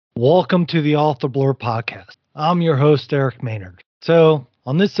Welcome to the Author Blur podcast. I'm your host, Eric Maynard. So,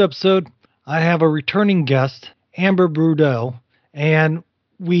 on this episode, I have a returning guest, Amber Boudreau, and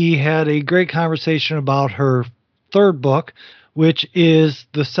we had a great conversation about her third book, which is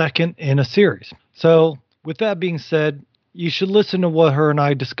the second in a series. So, with that being said, you should listen to what her and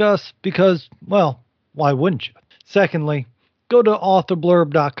I discuss because, well, why wouldn't you? Secondly, go to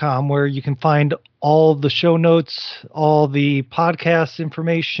authorblurb.com where you can find all the show notes, all the podcast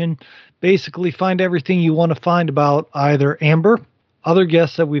information, basically find everything you want to find about either Amber, other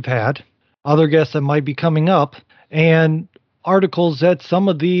guests that we've had, other guests that might be coming up, and articles that some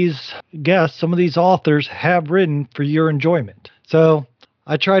of these guests, some of these authors have written for your enjoyment. So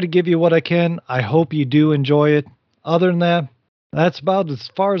I try to give you what I can. I hope you do enjoy it. Other than that, that's about as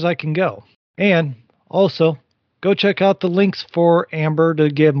far as I can go. And also, go check out the links for Amber to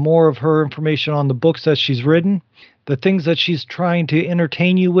get more of her information on the books that she's written, the things that she's trying to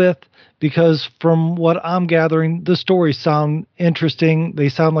entertain you with, because from what I'm gathering, the stories sound interesting. They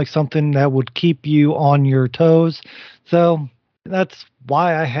sound like something that would keep you on your toes. So that's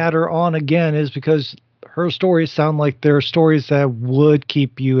why I had her on again, is because her stories sound like they're stories that would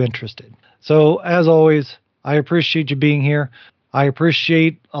keep you interested. So as always, I appreciate you being here. I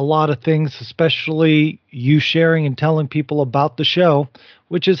appreciate a lot of things, especially you sharing and telling people about the show,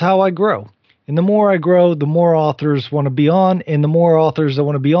 which is how I grow. And the more I grow, the more authors want to be on, and the more authors that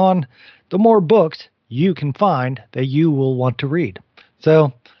want to be on, the more books you can find that you will want to read.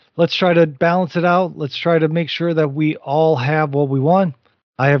 So let's try to balance it out. Let's try to make sure that we all have what we want.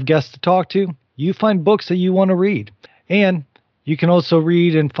 I have guests to talk to. You find books that you want to read. And you can also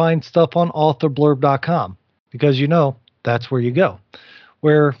read and find stuff on authorblurb.com because that's where you go.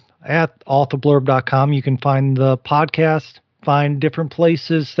 Where at authorblurb.com, you can find the podcast, find different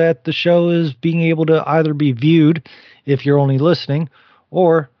places that the show is being able to either be viewed if you're only listening,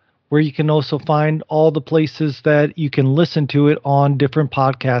 or where you can also find all the places that you can listen to it on different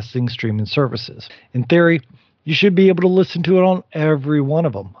podcasting streaming services. In theory, you should be able to listen to it on every one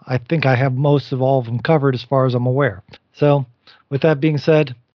of them. I think I have most of all of them covered as far as I'm aware. So with that being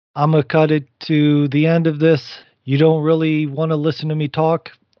said, I'm going to cut it to the end of this. You don't really want to listen to me talk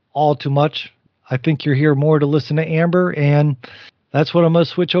all too much. I think you're here more to listen to Amber, and that's what I'm going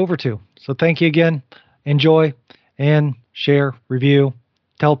to switch over to. So thank you again. Enjoy and share, review,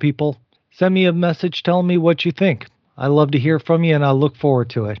 tell people. Send me a message telling me what you think. I love to hear from you, and I look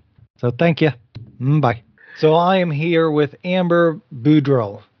forward to it. So thank you. Bye. So I am here with Amber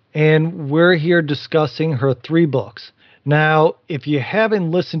Boudreau, and we're here discussing her 3 books. Now, if you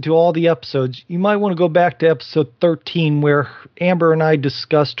haven't listened to all the episodes, you might want to go back to episode 13 where Amber and I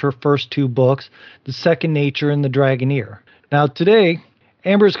discussed her first 2 books, The Second Nature and The Dragoneer. Now, today,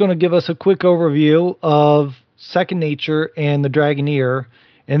 Amber's going to give us a quick overview of Second Nature and The Dragoneer,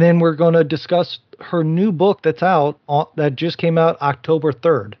 and then we're going to discuss her new book that's out, that just came out October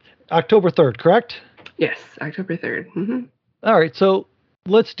 3rd. October 3rd, correct? Yes, October 3rd. Mm-hmm. All right, so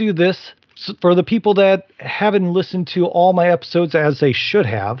let's do this. For the people that haven't listened to all my episodes as they should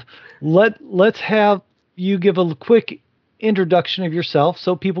have, let's have you give a quick introduction of yourself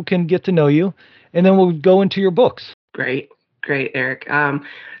so people can get to know you, and then we'll go into your books. Great, Eric.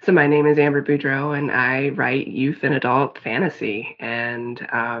 So my name is Amber Boudreau, and I write youth and adult fantasy. And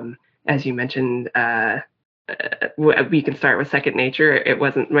as you mentioned, we can start with Second Nature. It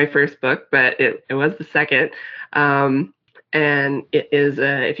wasn't my first book, but it was the second. And it is,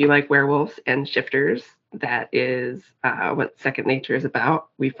 if you like werewolves and shifters, that is what Second Nature is about.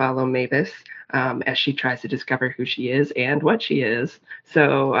 We follow Mavis as she tries to discover who she is and what she is.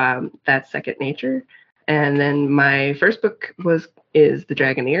 So that's Second Nature. And then my first book is The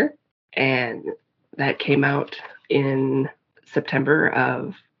Dragoneer, and that came out in September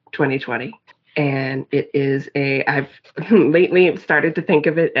of 2020. And it is I've lately started to think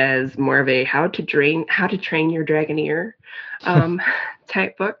of it as more of a how to train your Dragoneer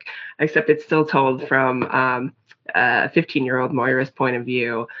type book, except it's still told from a 15-year-old Moira's point of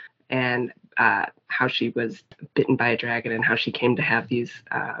view, and how she was bitten by a dragon and how she came to have these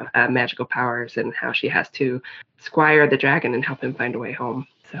magical powers, and how she has to squire the dragon and help him find a way home.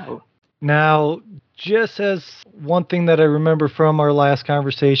 So now, just as one thing that I remember from our last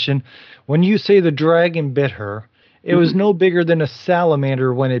conversation, when you say the dragon bit her, it was no bigger than a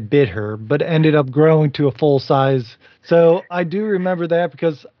salamander when it bit her, but ended up growing to a full size. So I do remember that,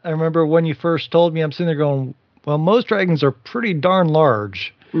 because I remember when you first told me, I'm sitting there going, well, most dragons are pretty darn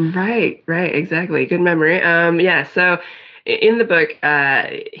large. Right, exactly. Good memory. So in the book,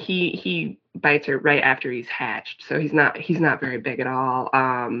 he bites her right after he's hatched, so he's not very big at all.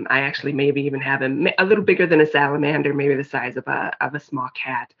 I actually maybe even have him a little bigger than a salamander, maybe the size of a small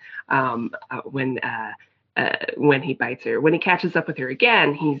cat. When he bites her, when he catches up with her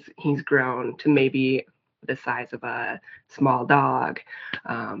again, he's grown to maybe the size of a small dog.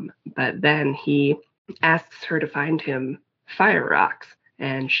 But then he asks her to find him fire rocks,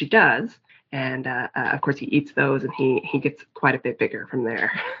 and she does. And of course, he eats those, and he gets quite a bit bigger from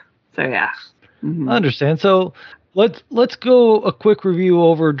there. So yeah. I understand. So let's go a quick review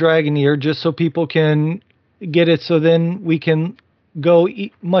over Dragoneer just so people can get it. So then we can go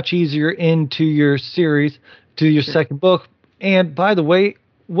much easier into your series, to your Sure. second book. And by the way,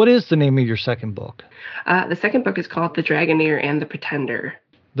 what is the name of your second book? The second book is called The Dragoneer and the Pretender.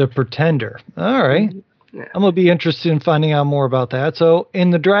 The Pretender. All right. Yeah. I'm gonna be interested in finding out more about that. So in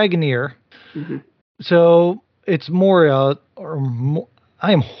the Dragoneer, so it's Moria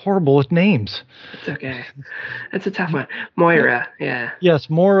I am horrible with names. It's okay. It's a tough one. Moira. Yeah.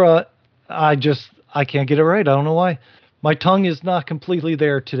 Yes, Mora. I can't get it right. I don't know why. My tongue is not completely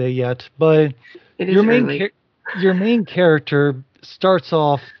there today yet. But It is your main early. your main character starts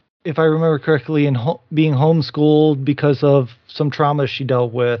off, if I remember correctly, in being homeschooled because of some trauma she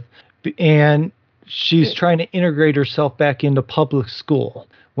dealt with, and she's trying to integrate herself back into public school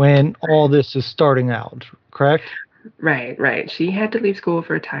when all this is starting out. Correct? Right. She had to leave school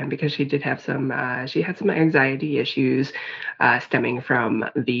for a time because she did have she had some anxiety issues stemming from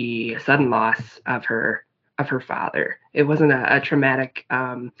the sudden loss of her father. It wasn't a traumatic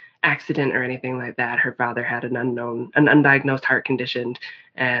accident or anything like that. Her father had an undiagnosed heart condition,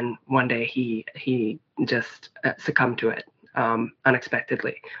 and one day he just succumbed to it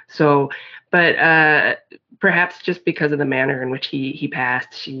unexpectedly. So, but perhaps just because of the manner in which he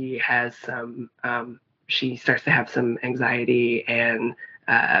passed, she starts to have some anxiety and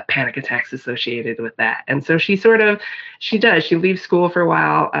panic attacks associated with that. And so she leaves school for a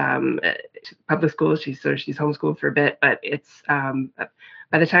while, public school. She's homeschooled for a bit, but it's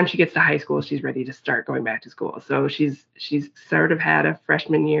by the time she gets to high school, she's ready to start going back to school. So she's sort of had a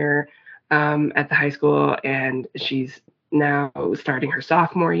freshman year at the high school, and she's now starting her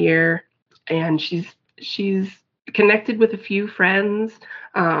sophomore year, and she's connected with a few friends,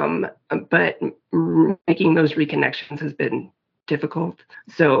 but making those reconnections has been difficult.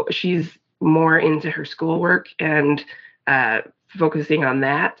 So she's more into her schoolwork and focusing on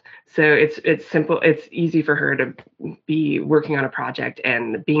that. So it's simple. It's easy for her to be working on a project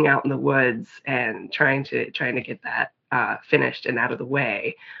and being out in the woods and trying to get that finished and out of the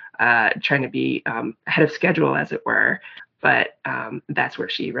way, trying to be ahead of schedule, as it were. But that's where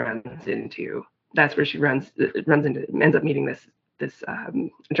she runs into. That's where she ends up meeting this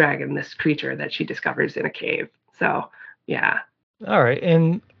dragon, this creature that she discovers in a cave. So yeah. All right.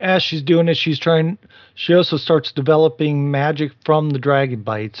 And as she's doing it, she also starts developing magic from the dragon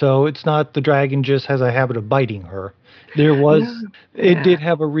bite. So it's not the dragon just has a habit of biting her. It did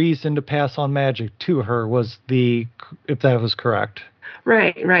have a reason to pass on magic to her, if that was correct.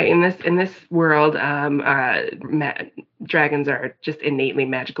 Right. In this world, dragons are just innately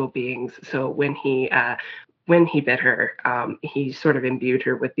magical beings. So when he bit her, he sort of imbued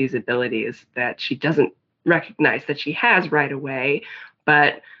her with these abilities that she doesn't recognize that she has right away,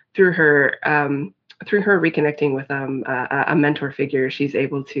 but through her reconnecting with a mentor figure, she's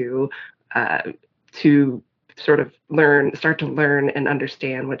able to sort of start to learn and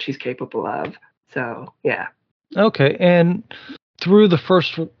understand what she's capable of. So yeah. Okay. And through the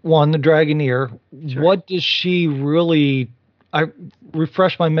first one, the Dragoneer, Sure. what does she really? I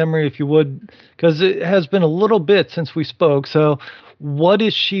refresh my memory if you would, because it has been a little bit since we spoke. So, what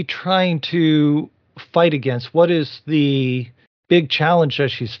is she trying to fight against? What is the big challenge that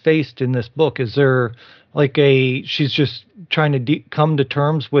she's faced in this book? Is there she's just trying to come to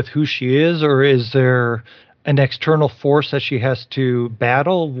terms with who she is, or is there an external force that she has to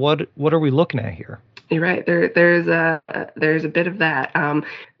battle? What are we looking at here? You're right. There's a bit of that.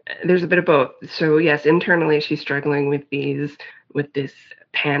 There's a bit of both. So yes, internally she's struggling with this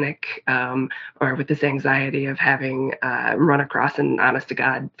panic, or with this anxiety of having run across an honest to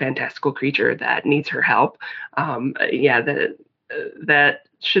God fantastical creature that needs her help. That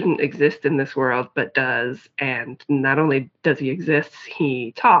shouldn't exist in this world, but does. And not only does he exist,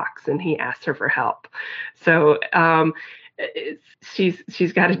 he talks and he asks her for help. So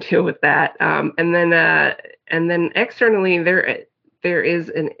she's got to deal with that. And then externally there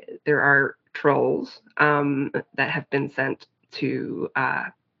are trolls that have been sent to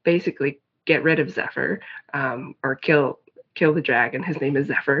basically get rid of Zephyr, or kill the dragon. His name is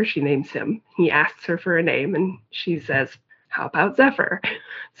Zephyr. She names him. He asks her for a name, and she says how about Zephyr?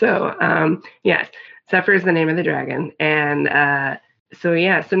 So yes, Zephyr is the name of the dragon, and so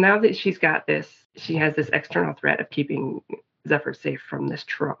now that she's got this, she has this external threat of keeping Zephyr safe from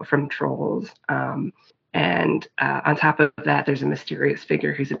from trolls. And on top of that, there's a mysterious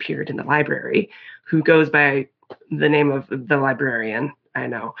figure who's appeared in the library, who goes by the name of the librarian. I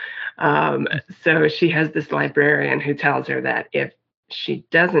know. So she has this librarian who tells her that if she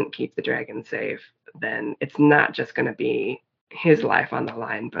doesn't keep the dragon safe, then it's not just going to be his life on the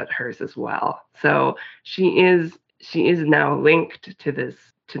line, but hers as well. So she is now linked to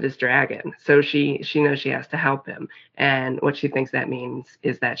this dragon. So she knows she has to help him, and what she thinks that means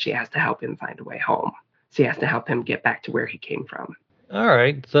is that she has to help him find a way home. She has to help him get back to where he came from. All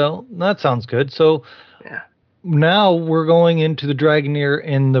right, so that sounds good. So yeah. Now we're going into the Dragoneer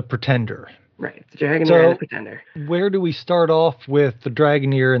and the Pretender. Right, the Dragoneer and the Pretender. Where do we start off with the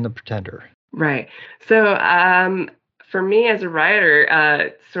Dragoneer and the Pretender? Right. So for me as a writer,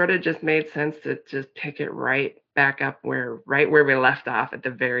 it sort of just made sense to just pick it right back up where we left off at the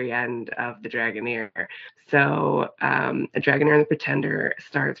very end of the Dragoneer. So the Dragoneer and the Pretender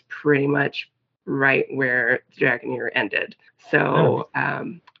starts pretty much right where the Dragoneer ended. So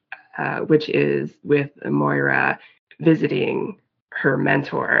which is with Moira visiting her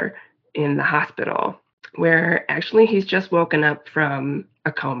mentor in the hospital, where actually he's just woken up from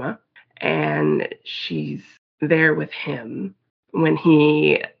a coma, and she's there with him when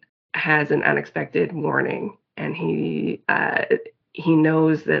he has an unexpected warning, and he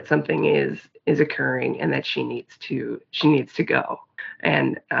knows that something is occurring and that she needs to go.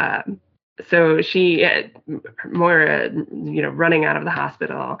 And so Moira, running out of the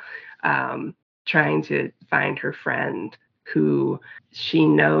hospital, trying to find her friend, who she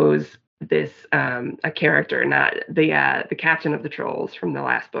knows this a character, not the captain of the trolls from the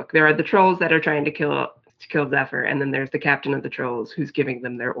last book. There are the trolls that are trying to kill Zephyr, and then there's the captain of the trolls who's giving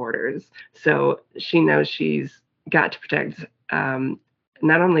them their orders. So she knows she's got to protect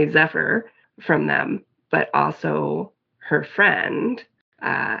not only Zephyr from them, but also her friend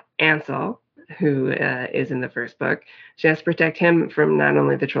Ansel, who is in the first book. She has to protect him from not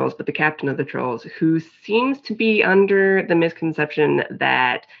only the trolls, but the captain of the trolls, who seems to be under the misconception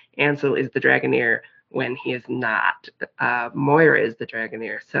that Ansel is the Dragoneer when he is not. Moira is the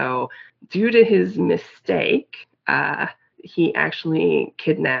Dragoneer. So due to his mistake, he actually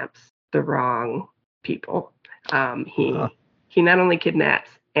kidnaps the wrong people. He not only kidnaps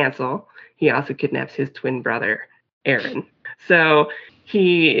Ansel, he also kidnaps his twin brother, Aaron. So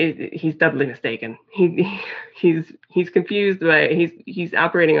he's doubly mistaken. He's confused by he's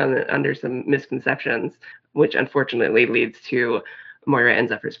operating under some misconceptions, which unfortunately leads to Moira and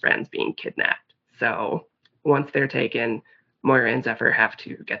Zephyr's friends being kidnapped. So once they're taken, Moira and Zephyr have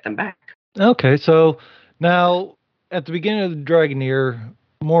to get them back. Okay, so now at the beginning of the Dragoneer,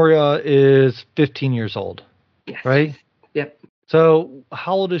 Moira is 15 years old. Yes. Right? Yep. So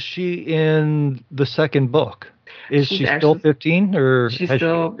how old is she in the second book? Is she still 15, or she's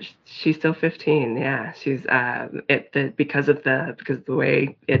still 15? Yeah, she's because of the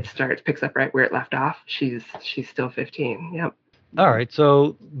way it picks up right where it left off. She's still 15. Yep. All right.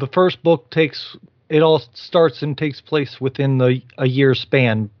 So the first book all starts and takes place within a year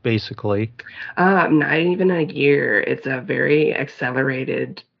span, basically. Not even a year. It's a very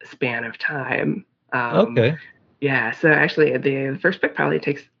accelerated span of time. Okay. Yeah. So actually, the first book probably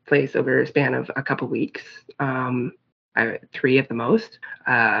takes place over a span of a couple weeks, 3 at the most,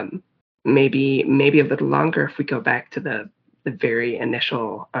 maybe a little longer if we go back to the very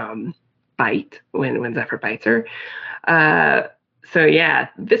initial bite when Zephyr bites her. So yeah,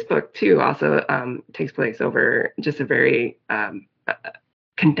 this book too also takes place over just a very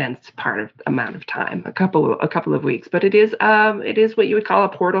condensed amount of time, a couple of weeks, but it is what you would call a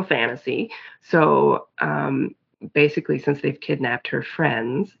portal fantasy. So basically, since they've kidnapped her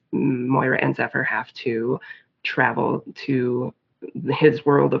friends, Moira and Zephyr have to travel to his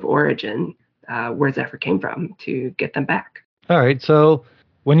world of origin, where Zephyr came from, to get them back. All right. So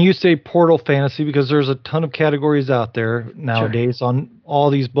when you say portal fantasy, because there's a ton of categories out there nowadays on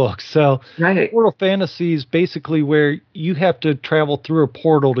all these books. So portal fantasy is basically where you have to travel through a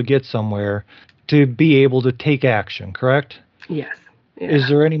portal to get somewhere to be able to take action, correct? Yes. Yeah. Is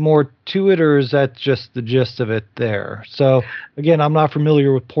there any more to it, or is that just the gist of it there? So, again, I'm not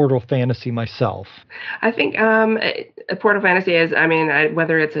familiar with portal fantasy myself. I think a portal fantasy is,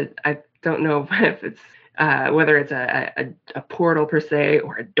 whether it's I don't know if it's whether it's a portal per se,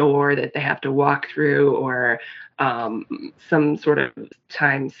 or a door that they have to walk through, or some sort of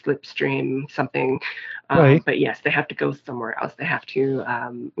time slipstream, something. Right. But yes, they have to go somewhere else. They have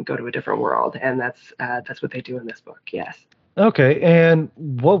to go to a different world, and that's what they do in this book. Yes. Okay, and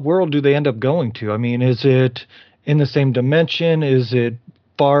what world do they end up going to? I mean, is it in the same dimension? Is it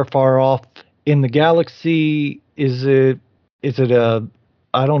far, far off in the galaxy? Is it a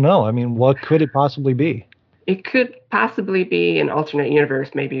I don't know. I mean, what could it possibly be? It could possibly be an alternate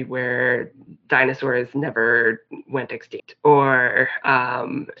universe, maybe where dinosaurs never went extinct, or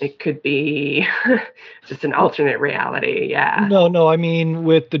it could be just an Well, alternate reality. Yeah. no, no, I mean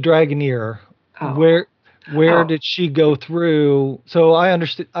with the Dragoneer, Oh. where Oh. did she go through? So I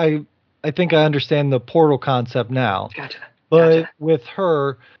think I understand the portal concept now. Gotcha. But Gotcha. with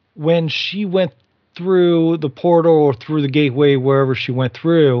her, when she went through the portal or through the gateway, wherever she went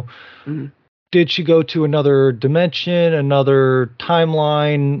through, Mhm. did she go to another dimension, another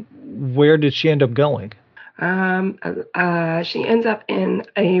timeline? Where did she end up going? She ends up in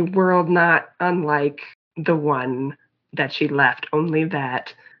a world not unlike the one that she left, only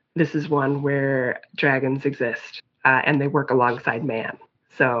that this is one where dragons exist and they work alongside man.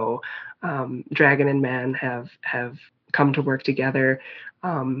 So dragon and man have come to work together.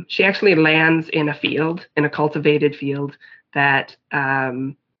 She actually lands in a field, in a cultivated field that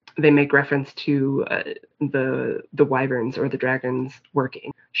they make reference to the wyverns or the dragons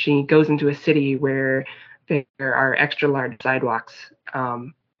working. She goes into a city where there are extra large sidewalks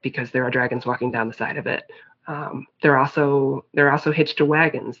because there are dragons walking down the side of it. They're also hitched to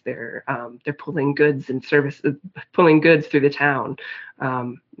wagons. They're pulling goods and pulling goods through the town.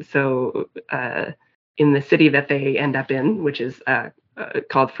 So in the city that they end up in, which is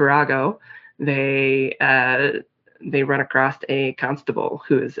called Farago, they they run across a constable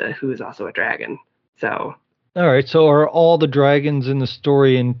who is also a dragon. So All right, so are all the dragons in the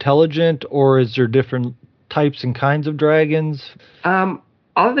story intelligent, or is there different types and kinds of dragons?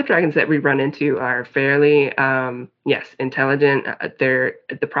 all of the dragons that we run into are fairly, yes, intelligent.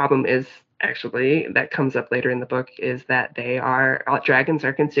 The problem is actually that comes up later in the book is that dragons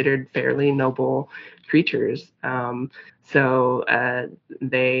are considered fairly noble creatures. So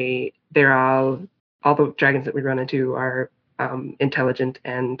they're all the dragons that we run into are intelligent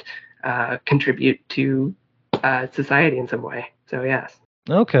and contribute to society in some way. So yes.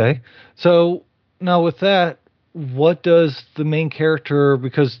 Okay. So now with that, what does the main character,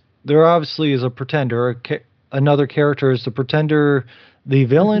 because there obviously is a pretender, another character, is the pretender the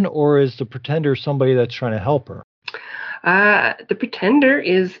villain, Mhm. or is the pretender somebody that's trying to help her? The Pretender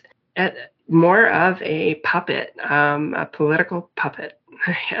is more of a puppet, a political puppet.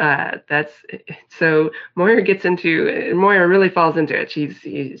 That's so Moira really falls into it.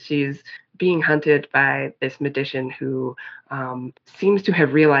 She's being hunted by this magician who seems to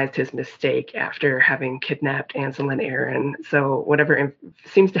have realized his mistake after having kidnapped Ansel and Aaron. So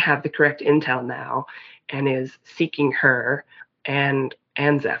seems to have the correct intel now, and is seeking her and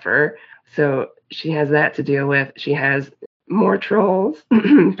Zephyr. So she has that to deal with. She has more trolls.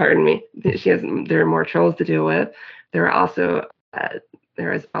 Pardon me. There are more trolls to deal with. There are also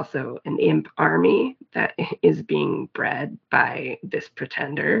there is also an imp army that is being bred by this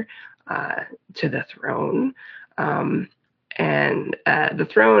pretender to the throne, um, and the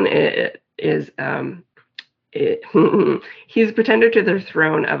throne is it, he's a pretender to the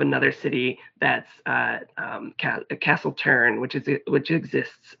throne of another city that's Castle Turn, which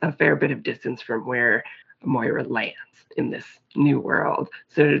exists a fair bit of distance from where Moira lands in this new world.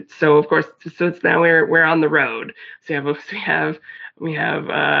 So of course, so it's now we're on the road. So we have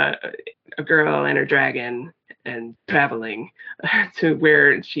a girl and her dragon and traveling to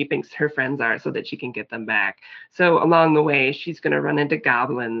where she thinks her friends are so that she can get them back. So along the way, she's going to run into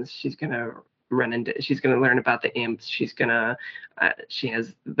goblins. She's going to learn about the imps. She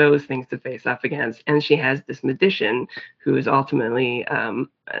has those things to face off against, and she has this magician who is ultimately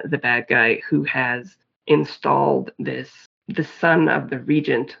the bad guy who has installed the son of the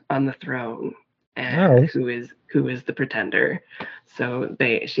regent on the throne, All and right. who is the pretender. So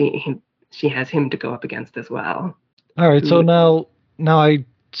she has him to go up against as well. All right. So Who now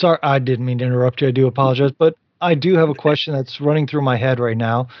sorry, I didn't mean to interrupt you. I do apologize, but I do have a question that's running through my head right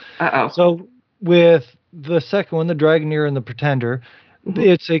now. Uh-oh. So with the second one, the Dragoneer and the Pretender,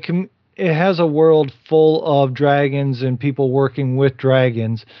 Mm-hmm. it has a world full of dragons and people working with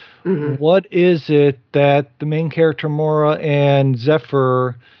dragons. Mm-hmm. What is it that the main character Mora and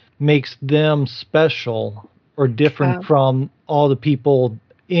Zephyr makes them special or different Uh, from all the people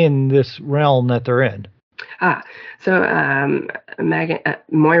in this realm that they're in? Ah, so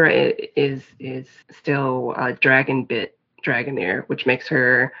Moira is still a dragon bit Dragoneer, which makes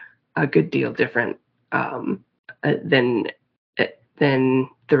her a good deal different um, than uh, than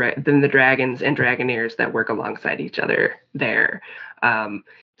the dragons and Dragoneers that work alongside each other there.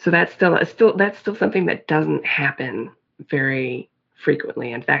 So that's still something that doesn't happen very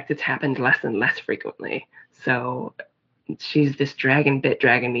frequently. In fact, it's happened less and less frequently. So she's this dragon-bit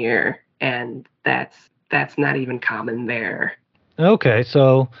Dragoneer, and that's not even common there. Okay,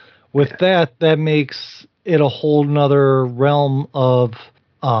 so with that makes it a whole nother realm of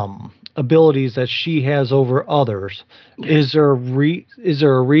abilities that she has over others. Yes. Is there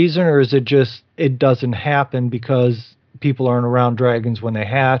a reason, or is it just it doesn't happen because people aren't around dragons when they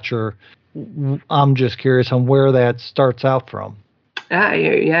hatch, or I'm just curious on where that starts out from.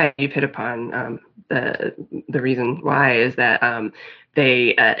 Yeah, you've hit upon the reason why is that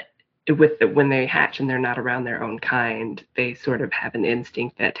they when they hatch and they're not around their own kind, they sort of have an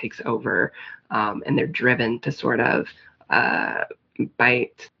instinct that takes over, and they're driven to sort of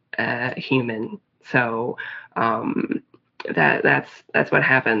bite a human. So that's what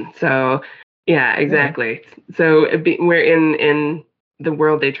happened. So yeah, exactly. So we're in the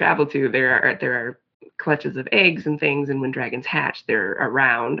world they travel to. There are clutches of eggs and things, and when dragons hatch, they're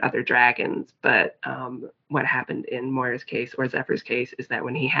around other dragons. But what happened in Moira's case or Zephyr's case is that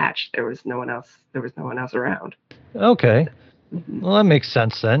when he hatched, there was no one else. There was no one else around. Okay, well that makes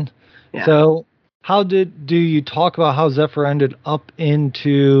sense then. Yeah. So how do you talk about how Zephyr ended up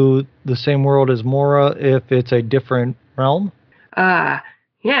into the same world as Mora if it's a different realm?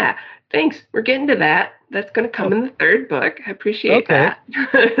 Yeah. Thanks. We're getting to that. That's going to come in the third book. I appreciate Okay.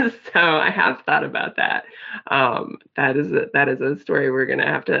 that. So I have thought about that. That is a story we're going to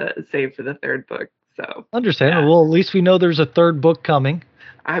have to save for the third book. So Understandable. Well, at least we know there's a third book coming.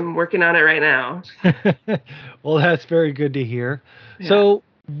 I'm working on it right now. Well, that's very good to hear. Yeah. So,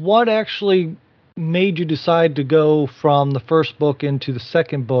 what actually made you decide to go from the first book into the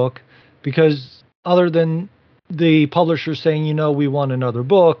second book? Because other than the publisher saying, we want another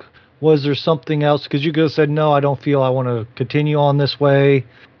book, was there something else? Because you could have said, no, I don't feel I want to continue on this way.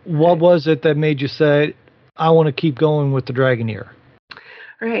 What was it that made you say, I want to keep going with the Dragoneer?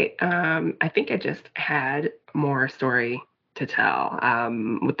 Right. I think I just had more story to tell.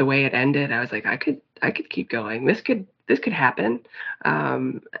 With the way it ended, I was like, I could keep going. This could happen.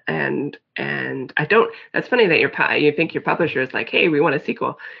 And I don't. That's funny that you think your publisher is like, hey, we want a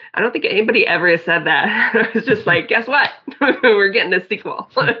sequel. I don't think anybody ever has said that. I was just like, guess what? We're getting a sequel.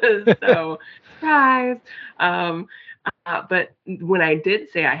 So surprise. But when I did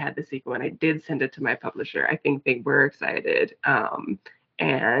say I had the sequel and I did send it to my publisher, I think they were excited.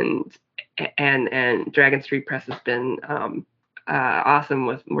 And Dragon Street Press has been awesome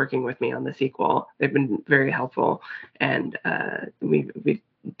with working with me on the sequel. They've been very helpful, and we've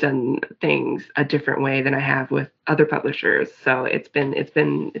done things a different way than I have with other publishers. So it's been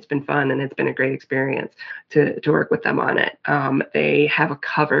fun, and it's been a great experience to work with them on it. They have a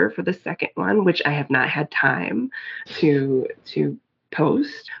cover for the second one, which I have not had time to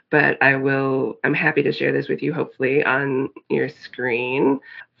post, but I'm happy to share this with you, hopefully on your screen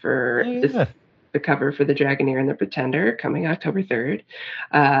for the cover for the Dragoneer and the Pretender coming October 3rd.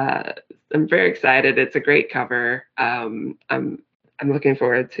 I'm very excited. It's a great cover. I'm looking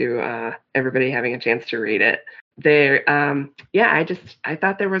forward to everybody having a chance to read it. I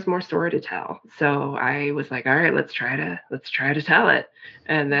thought there was more story to tell, so I was like, all right, let's try to tell it.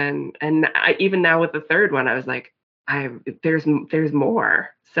 And even now with the third one, I was like, there's more.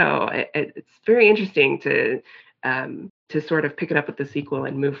 So it's very interesting to sort of pick it up with the sequel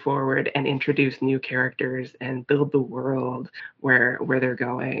and move forward and introduce new characters and build the world where they're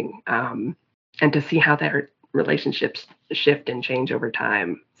going, and to see how their relationships shift and change over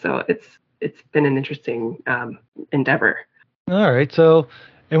time. So it's been an interesting endeavor. All right. So,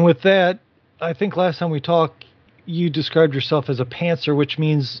 and with that, I think last time we talked, you described yourself as a pantser, which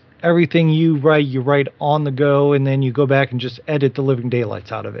means everything you write on the go, and then you go back and just edit the living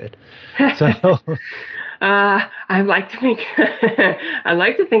daylights out of it. So, I like to think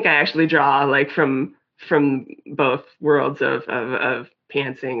I actually draw like from both worlds of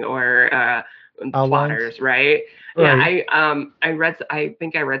pantsing or plotters, right? Yeah, I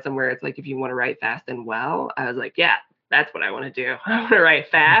think I read somewhere it's like if you want to write fast and well, I was like, yeah, that's what I want to do. I want to write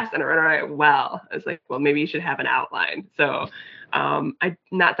fast and I want to write well. I was like, well, maybe you should have an outline. So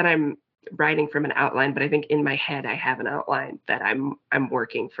not that I'm writing from an outline, but I think in my head I have an outline that I'm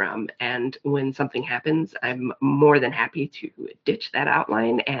working from. And when something happens, I'm more than happy to ditch that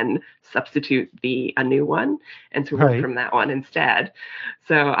outline and substitute a new one and to work from that one instead.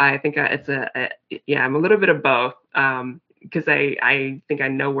 So I think I'm a little bit of both. Because I think I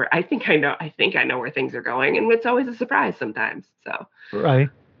know where things are going, and it's always a surprise sometimes. So right.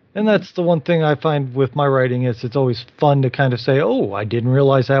 And that's the one thing I find with my writing is it's always fun to kind of say, oh, I didn't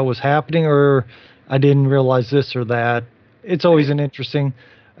realize that was happening, or I didn't realize this or that. It's always an interesting.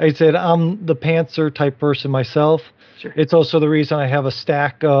 I said I'm the pantser type person myself. Sure. It's also the reason I have a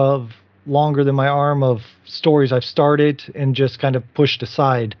stack of longer than my arm of stories I've started and just kind of pushed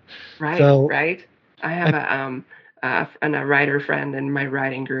aside. Right, So right. I have a writer friend in my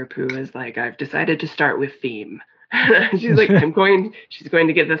writing group who is like, I've decided to start with theme. She's like, she's going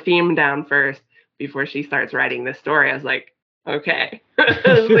to get the theme down first before she starts writing this story. I was like, okay.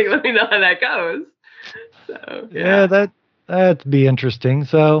 I was like, let me know how that goes. So yeah, that'd be interesting.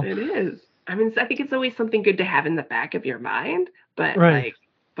 So it is. I mean, I think it's always something good to have in the back of your mind, but right.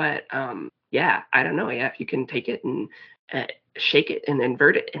 yeah, I don't know. Yeah, if you can take it and uh, shake it and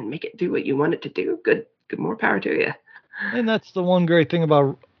invert it and make it do what you want it to do, good, more power to you. And that's the one great thing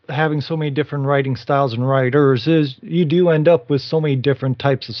about having so many different writing styles and writers is you do end up with so many different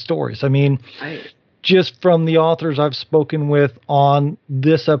types of stories. I mean, Right. just from the authors I've spoken with on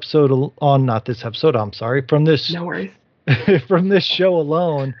this episode, on not this episode, I'm sorry, from this No worries. from this show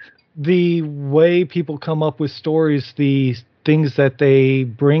alone, the way people come up with stories, the things that they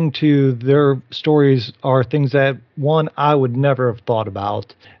bring to their stories are things that one I would never have thought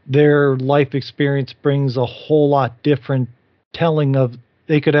about. Their life experience brings a whole lot different telling of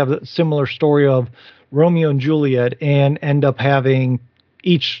they could have a similar story of Romeo and Juliet and end up having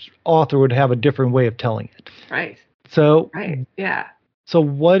each author would have a different way of telling it. Right. So Right. Yeah. so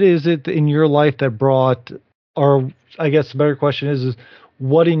what is it in your life that brought, or I guess the better question is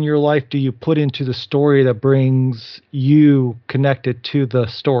what in your life do you put into the story that brings you connected to the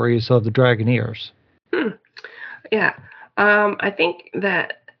stories of the Dragoneers? Hmm. Yeah. I think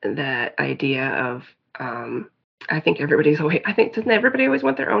that idea of I think doesn't everybody always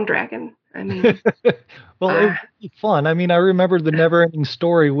want their own dragon? I mean, Well, it uh, would be fun. I mean, I remember the never ending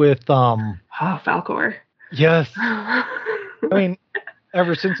story with Falcor. yes. I mean,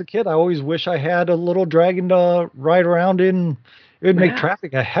 ever since a kid, I always wish I had a little dragon to ride around in. It would make Yeah.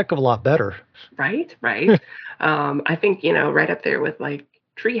 traffic a heck of a lot better. Right, right. I think, right up there with like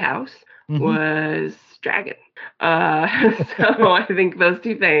Treehouse Hmm. was Dragon. So I think those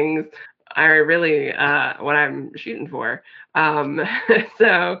two things are really what I'm shooting for. Um,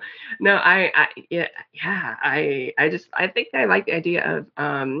 so no, I think I like the idea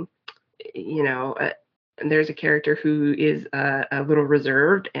of you know, uh, there's a character who is a little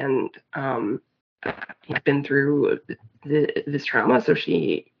reserved and he's been through this trauma, so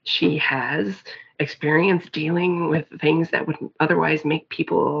she has experience dealing with things that would otherwise make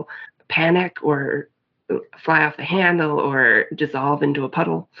people panic or fly off the handle or dissolve into a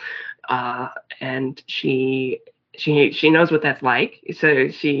puddle. uh, and she knows what that's like. So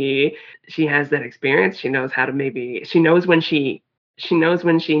she has that experience. She knows how to maybe she knows when she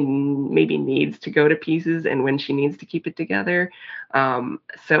maybe needs to go to pieces and when she needs to keep it together.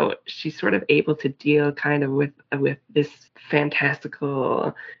 So she's sort of able to deal kind of with this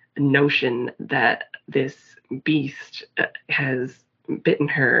fantastical notion that this beast has bitten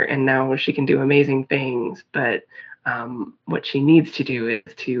her and now she can do amazing things, but what she needs to do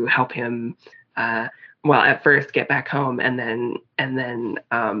is to help him uh, well at first get back home and then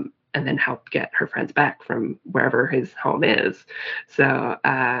help get her friends back from wherever his home is. So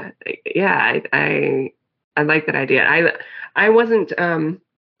yeah, I like that idea. I wasn't and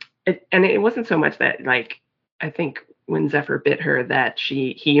it wasn't so much that like I think when Zephyr bit her that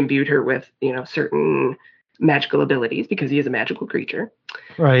he imbued her with certain magical abilities because he is a magical creature,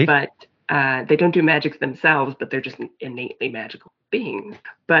 Right. but they don't do magic themselves, but they're just innately magical beings.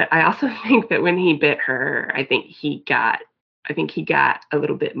 But I also think that when he bit her, I think he got a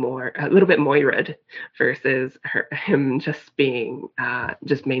little bit Moira'd versus him just being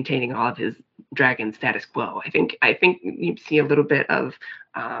just maintaining all of his dragon status quo. I think you see a little bit of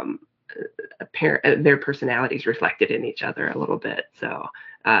um, their personalities reflected in each other a little bit. So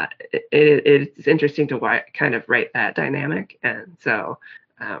it's interesting to kind of write that dynamic, and so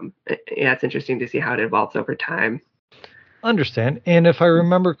yeah, it's interesting to see how it evolves over time. Understand. And if I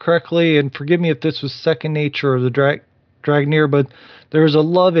remember correctly, and forgive me if this was second nature of the Dragoneer, but there was a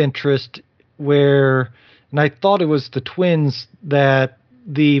love interest where, and I thought it was the twins that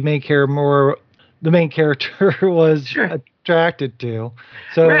the main character was Sure. attracted to.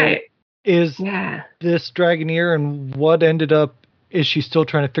 So Right. is Yeah. this Dragoneer and what ended up, is she still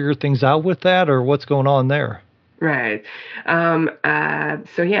trying to figure things out with that or what's going on there? Right.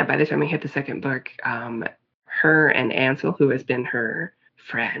 So yeah, by the time we hit the second book, her and Ansel, who has been her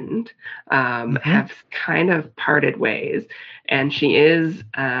friend, Hmm. have kind of parted ways, and she is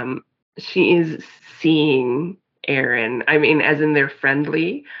seeing Aaron. I mean, as in they're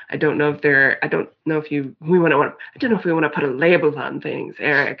friendly. I don't know if they're. I don't know if you. We want to. I don't know if we want to put a label on things,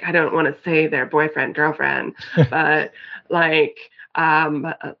 Eric. I don't want to say they're boyfriend girlfriend, but like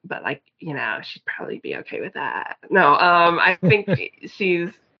But like, she'd probably be okay with that. No, I think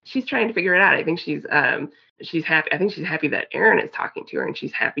she's trying to figure it out. I think she's happy. I think she's happy that Aaron is talking to her, and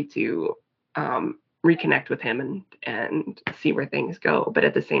she's happy to reconnect with him and see where things go. But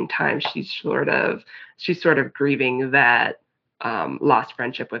at the same time, she's sort of grieving that lost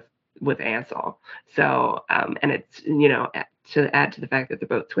friendship with Ansel. So and it's, to add to the fact that they're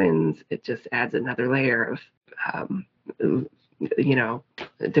both twins, it just adds another layer of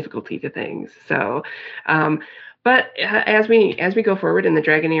difficulty to things. So but as we go forward in the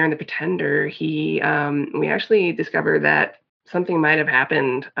Dragoneer and the Pretender, we actually discover that something might have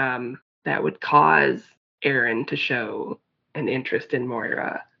happened that would cause Aaron to show an interest in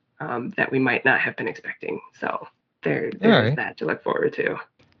Moira that we might not have been expecting. So there's that to look forward to.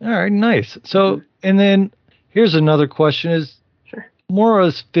 All right, nice. So, and then here's another question: is Sure.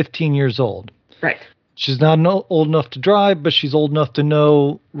 Moira's 15 years old? Right. She's not old enough to drive, but she's old enough to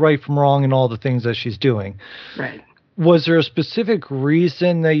know right from wrong and all the things that she's doing. Right. Was there a specific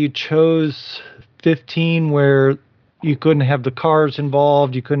reason that you chose 15 where you couldn't have the cars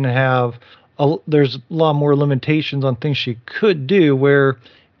involved? You couldn't have, there's a lot more limitations on things she could do, where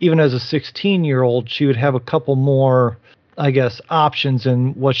even as a 16-year-old, she would have a couple more, I guess, options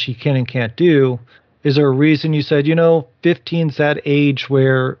in what she can and can't do. Is there a reason you said, 15's that age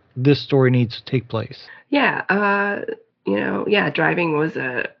where this story needs to take place? Yeah, driving was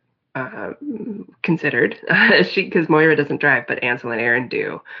considered, because Moira doesn't drive, but Ansel and Aaron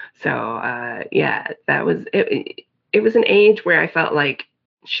do. So that was it. It was an age where I felt like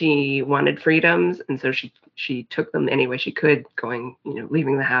she wanted freedoms, and so she took them any way she could, going,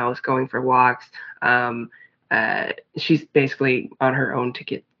 leaving the house, going for walks. She's basically on her own to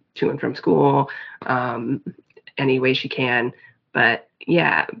get to and from school any way she can, but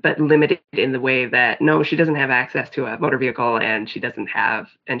limited in the way that, no, she doesn't have access to a motor vehicle, and she doesn't have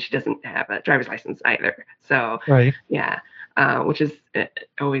a driver's license either. So right. Which is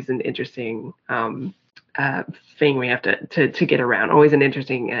always an interesting thing we have to get around, always an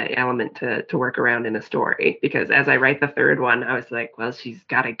interesting element to work around in a story, because as I write the third one, I was like, well, she's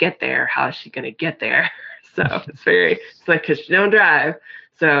got to get there. How is she going to get there? So it's like, because she don't drive.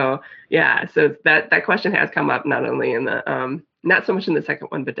 So so that question has come up, not only in the not so much in the second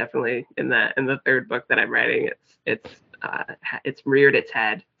one, but definitely in the third book that I'm writing. It's reared its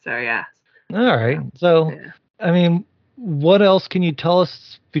head. So yeah. All right. So I mean, what else can you tell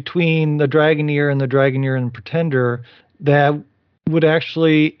us between the Dragoneer and Pretender that would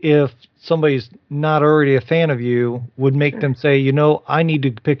actually, if somebody's not already a fan of you, would make them say, I need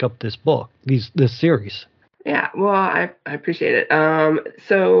to pick up this book, this series? Yeah, well, I appreciate it.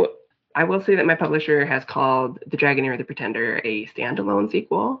 So I will say that my publisher has called The Dragoneer and the Pretender a standalone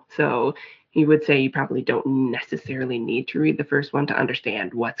sequel. So he would say you probably don't necessarily need to read the first one to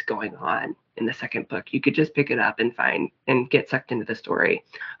understand what's going on in the second book. You could just pick it up and get sucked into the story.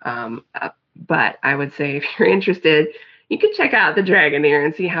 But I would say, if you're interested, you could check out The Dragoneer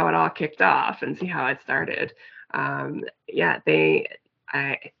and see how it all kicked off and see how it started. I'm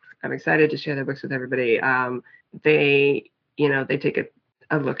excited to share their books with everybody. They take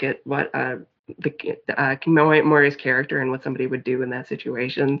a look at what Moira's character and what somebody would do in that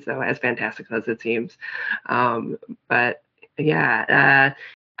situation. So as fantastical as it seems,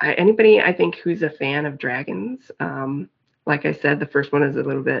 anybody I think who's a fan of dragons, like I said, the first one is a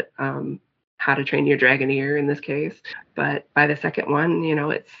little bit How to Train Your Dragoneer in this case, but by the second one,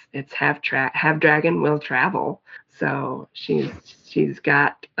 it's have dragon will travel. So she's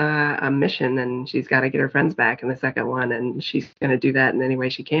got a mission, and she's got to get her friends back in the second one, and she's going to do that in any way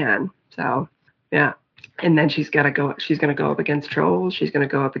she can. So yeah. And then she's going to go up against trolls. She's going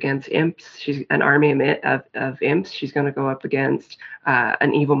to go up against imps. She's an army of imps. She's going to go up against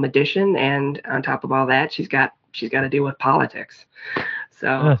an evil magician, and on top of all that, she's got to deal with politics.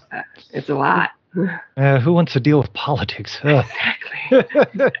 So it's a lot. Who wants to deal with politics? Exactly.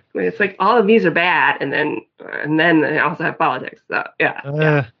 It's like all of these are bad, and then they also have politics. So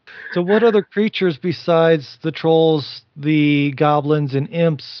So what other creatures besides the trolls, the goblins, and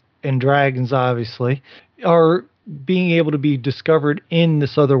imps, and dragons, obviously, are being able to be discovered in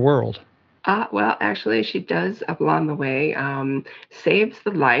this other world? Well, actually, she does, along the way, saves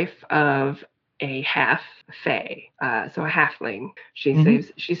the life of a half fae, so a halfling. She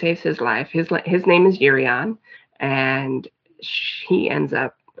saves his life. His name is Urion, and he ends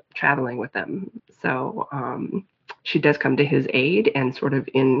up traveling with them. So she does come to his aid, and sort of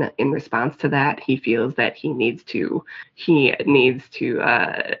in response to that, he feels that he needs to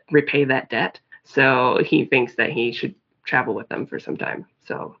repay that debt. So he thinks that he should travel with them for some time.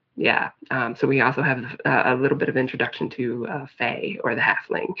 So Yeah. So we also have a little bit of introduction to Fae, or the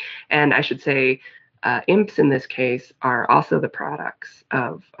halfling. And I should say, imps in this case are also the products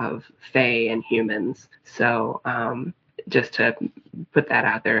of Fae and humans. So just to put that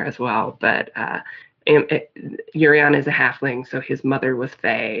out there as well. But Urion is a halfling, so his mother was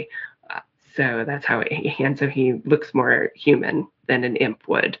Fae. So that's how and so he looks more human than an imp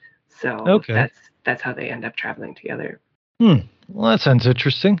would. So Okay. that's how they end up traveling together. Well, that sounds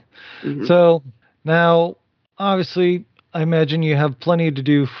interesting. Mm-hmm. So now, obviously, I imagine you have plenty to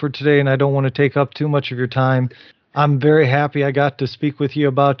do for today, and I don't want to take up too much of your time. I'm very happy I got to speak with you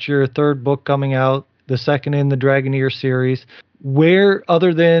about your third book coming out, the second in the Dragoneer series. Where,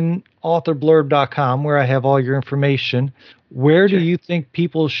 other than authorblurb.com, where I have all your information, where do Sure. you think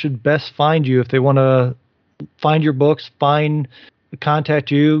people should best find you if they want to find your books,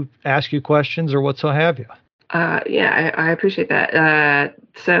 contact you, ask you questions, or what so have you? Yeah, I appreciate that.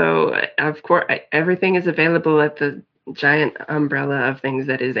 So, of course, everything is available at the giant umbrella of things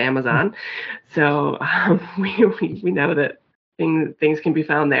that is Amazon. So we know that things can be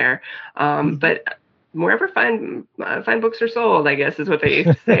found there. But wherever fine books are sold, I guess is what they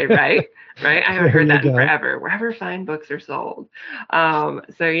used to say, right? Right? I haven't There heard you that in go. forever. Wherever fine books are sold.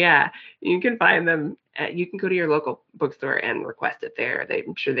 So yeah, you can find them. You can go to your local bookstore and request it there.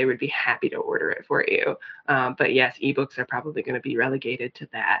 I'm sure they would be happy to order it for you. But yes, ebooks are probably going to be relegated to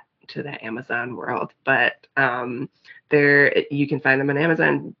that Amazon world. But there you can find them on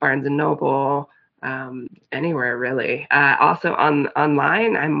Amazon, Barnes and Noble, anywhere really. Also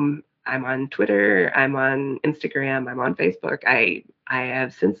online, I'm on Twitter, I'm on Instagram, I'm on Facebook. I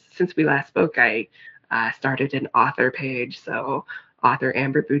have since we last spoke, I started an author page, so author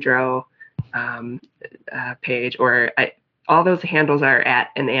Amber Boudreau page, all those handles are at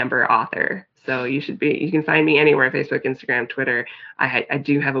an Amber author. So you can find me anywhere: Facebook, Instagram, Twitter. I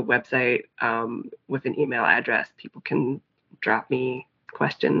do have a website with an email address. People can drop me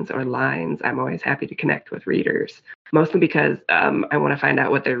questions or lines. I'm always happy to connect with readers, mostly because I want to find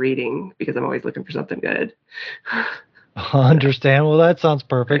out what they're reading, because I'm always looking for something good. I So, understand. Well, that sounds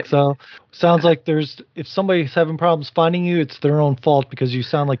perfect. right. So, sounds like if somebody's having problems finding you, it's their own fault because you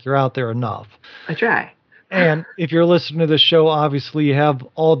sound like you're out there enough. I try. And if you're listening to the show, obviously you have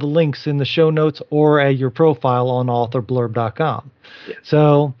all the links in the show notes or at your profile on authorblurb.com. Yeah,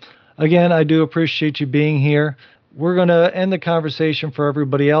 So, again, I do appreciate you being here. We're going to end the conversation for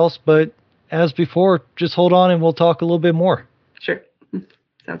everybody else, but as before, just hold on and we'll talk a little bit more. sure.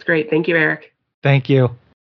 Sounds great. Thank you, Eric. Thank you.